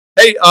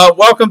Hey,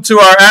 welcome to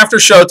our after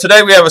show.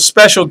 Today we have a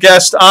special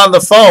guest on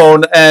the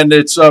phone, and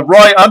it's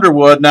Roy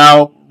Underwood.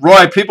 Now,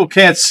 Roy, people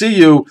can't see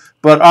you,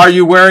 but are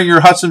you wearing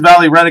your Hudson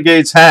Valley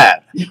Renegades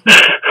hat?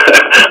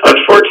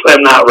 Unfortunately,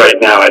 I'm not right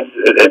now.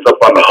 It's up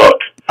on the hook.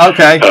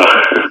 Okay.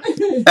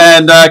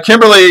 And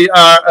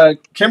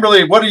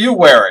Kimberly, what are you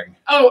wearing?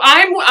 Oh,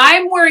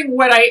 I'm wearing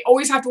what I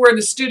always have to wear in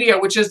the studio,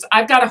 which is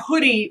I've got a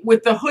hoodie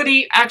with the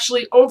hoodie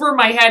actually over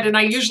my head, and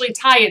I usually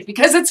tie it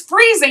because it's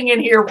freezing in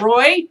here,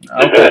 Roy.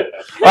 Okay.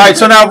 All right.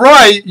 So now,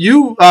 Roy,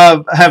 you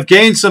have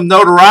gained some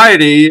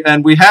notoriety,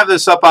 and we have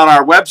this up on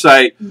our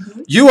website.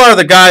 Mm-hmm. You are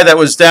the guy that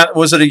was down.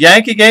 Was it a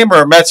Yankee game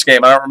or a Mets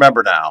game? I don't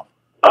remember now.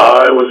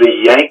 It was a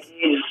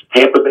Yankees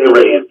Tampa Bay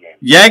Rays game.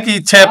 Yankee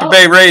Tampa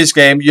Bay Rays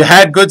game. You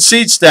had good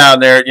seats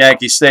down there at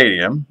Yankee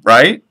Stadium,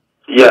 right?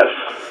 Yes.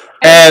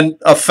 And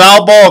a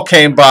foul ball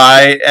came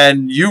by,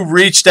 and you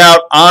reached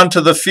out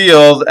onto the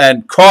field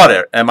and caught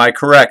it. Am I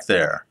correct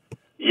there?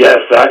 Yes,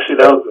 actually,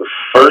 that was the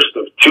first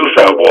of two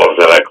foul balls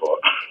that I caught.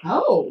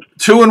 Oh.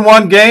 2 in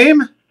 1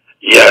 game?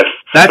 Yes.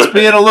 That's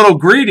being a little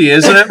greedy,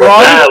 isn't it,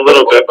 Roy? Yeah, a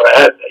little bit, but I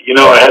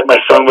had my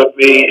son with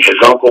me. His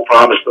uncle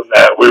promised him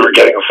that we were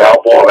getting a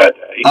foul ball that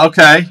day.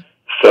 Okay.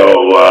 So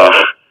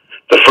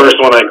the first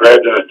one I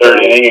grabbed in the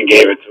third inning and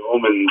gave it to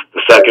him, and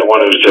the second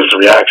one, it was just a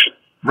reaction.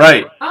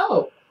 Right.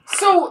 Oh.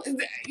 So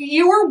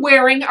you were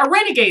wearing a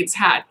Renegades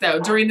hat,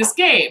 though, during this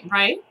game,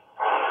 right?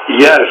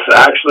 Yes.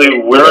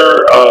 Actually,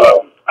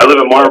 I live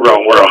in Marlboro,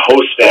 and we're a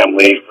host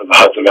family for the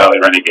Hudson Valley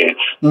Renegades.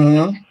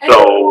 Mm-hmm.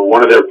 So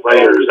one of their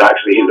players,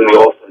 actually, he's in the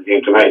All-Star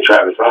game tonight,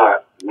 Travis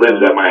Hott,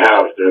 lives at my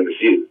house during the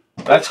season.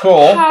 That's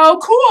cool. How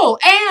cool.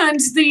 And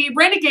the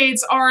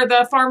Renegades are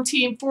the farm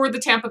team for the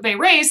Tampa Bay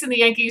Rays, and the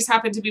Yankees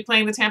happen to be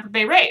playing the Tampa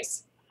Bay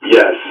Rays.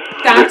 Yes.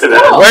 That's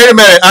cool. Wait a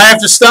minute. I have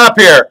to stop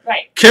here.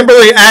 Right.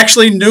 Kimberly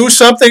actually knew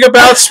something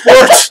about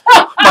sports?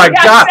 My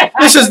God.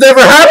 This has never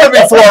happened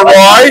before,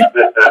 Roy.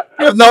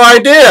 You have no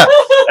idea.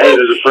 Hey,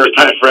 there's a first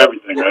time for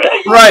everything,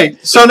 right? Right.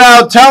 So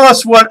now tell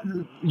us what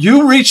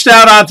you reached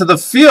out onto the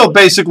field,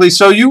 basically,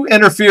 so you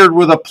interfered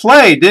with a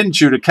play,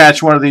 didn't you, to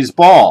catch one of these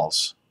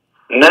balls?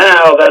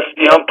 Now, that's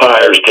the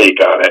umpire's take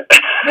on it.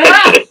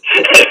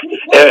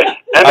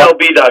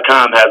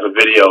 MLB.com has a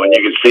video, and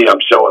you can see I'm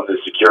showing the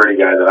security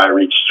guy that I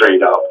reached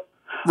straight up.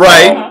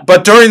 Right,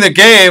 but during the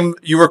game,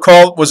 you were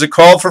called. Was it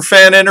called for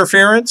fan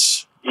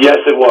interference? Yes,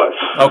 it was.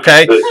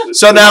 Okay, the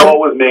call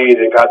was made.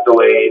 It got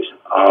delayed,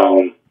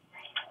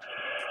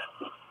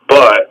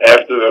 but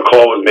after the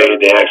call was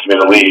made, they asked me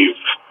to leave.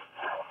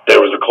 There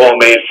was a call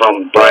made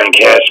from Brian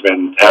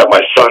Cashman to have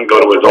my son go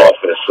to his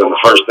office, and the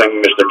first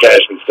thing Mr.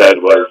 Cashman said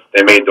was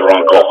they made the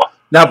wrong call.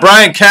 Now,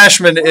 Brian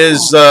Cashman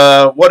is,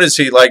 what is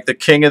he, like the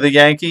king of the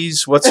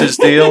Yankees? What's his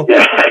deal?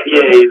 Yeah,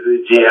 he's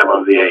the GM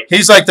of the Yankees.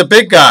 He's like the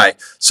big guy.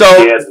 So,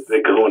 he has the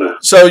big kahuna.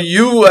 So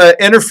you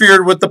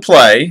interfered with the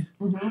play.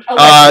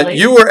 Mm-hmm.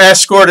 You were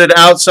escorted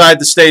outside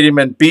the stadium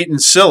and beaten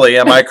silly.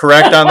 Am I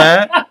correct on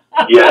that?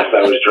 Yes,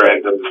 I was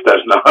dragged up the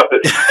steps. No,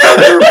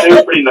 they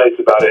were pretty nice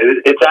about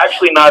it. It's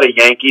actually not a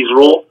Yankees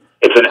rule.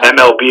 It's an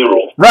MLB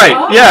rule. Right.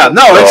 Oh. Yeah.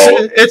 No,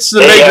 so it's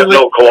the they major have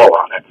league. No call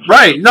on it.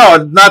 Right. No,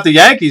 not the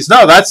Yankees.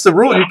 No, that's the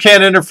rule. You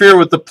can't interfere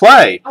with the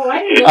play. Oh, I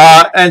didn't know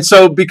that. And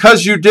so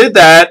because you did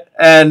that,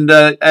 and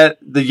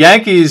the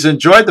Yankees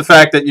enjoyed the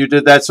fact that you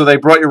did that, so they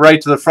brought you right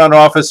to the front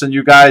office, and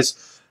you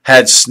guys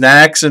had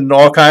snacks and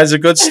all kinds of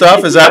good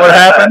stuff. Is that what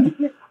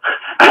happened?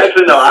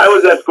 Actually, no. I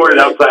was escorted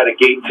outside of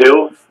gate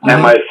 2,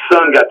 and my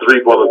son got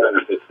 3 bullet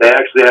benefits. They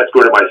actually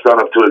escorted my son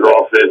up to his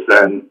office,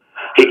 and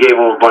he gave him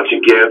a bunch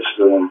of gifts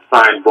and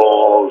signed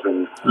balls,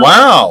 and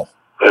wow,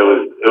 it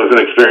was an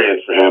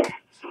experience for him.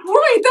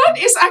 Roy, that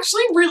is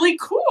actually really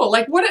cool.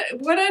 Like, what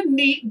a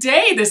neat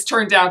day this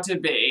turned out to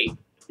be.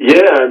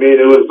 Yeah, I mean,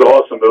 it was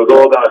awesome. It was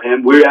all about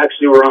him. We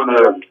actually were on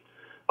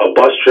a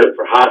bus trip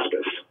for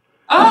hospice.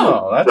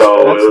 Oh, that's it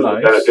was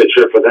nice. a benefit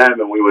trip for them,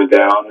 and we went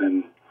down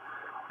and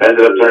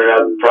ended up turning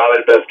out probably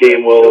the best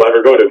game we'll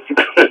ever go to.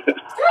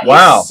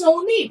 Wow.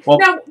 So neat. Well,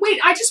 now, wait,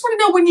 I just want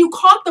to know, when you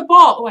caught the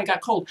ball, oh, I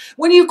got cold.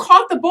 When you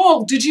caught the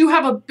ball, did you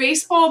have a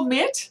baseball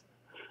mitt?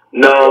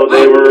 No,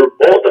 they were,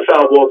 both the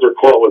foul balls were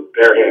caught with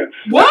bare hands.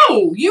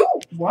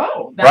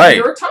 Whoa. Right.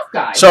 You're a tough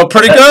guy. So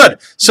pretty good.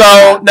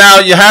 So now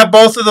you have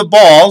both of the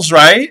balls,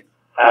 right?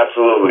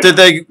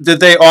 Absolutely. Did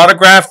they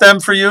autograph them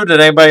for you? Did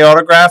anybody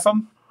autograph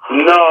them?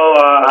 No,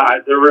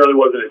 there really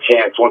wasn't a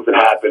chance. Once it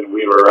happened,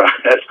 we were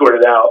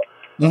escorted out.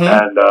 Mm-hmm.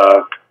 And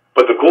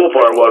but the cool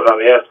part was, on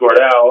the escort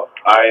out,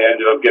 I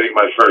ended up getting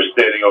my first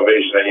standing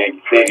ovation at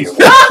Yankee Stadium.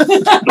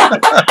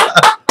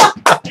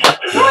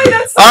 Roy,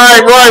 that's so All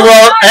right, Roy.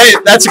 Well, hey,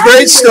 that's a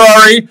great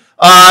story.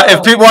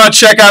 If people want to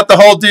check out the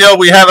whole deal,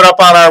 we have it up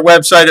on our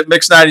website at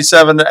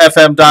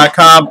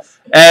mix97fm.com.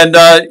 And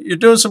you're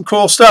doing some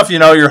cool stuff. You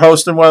know, you're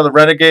hosting one of the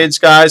Renegades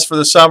guys for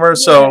the summer.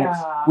 So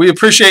we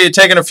appreciate you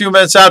taking a few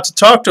minutes out to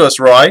talk to us,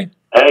 Roy.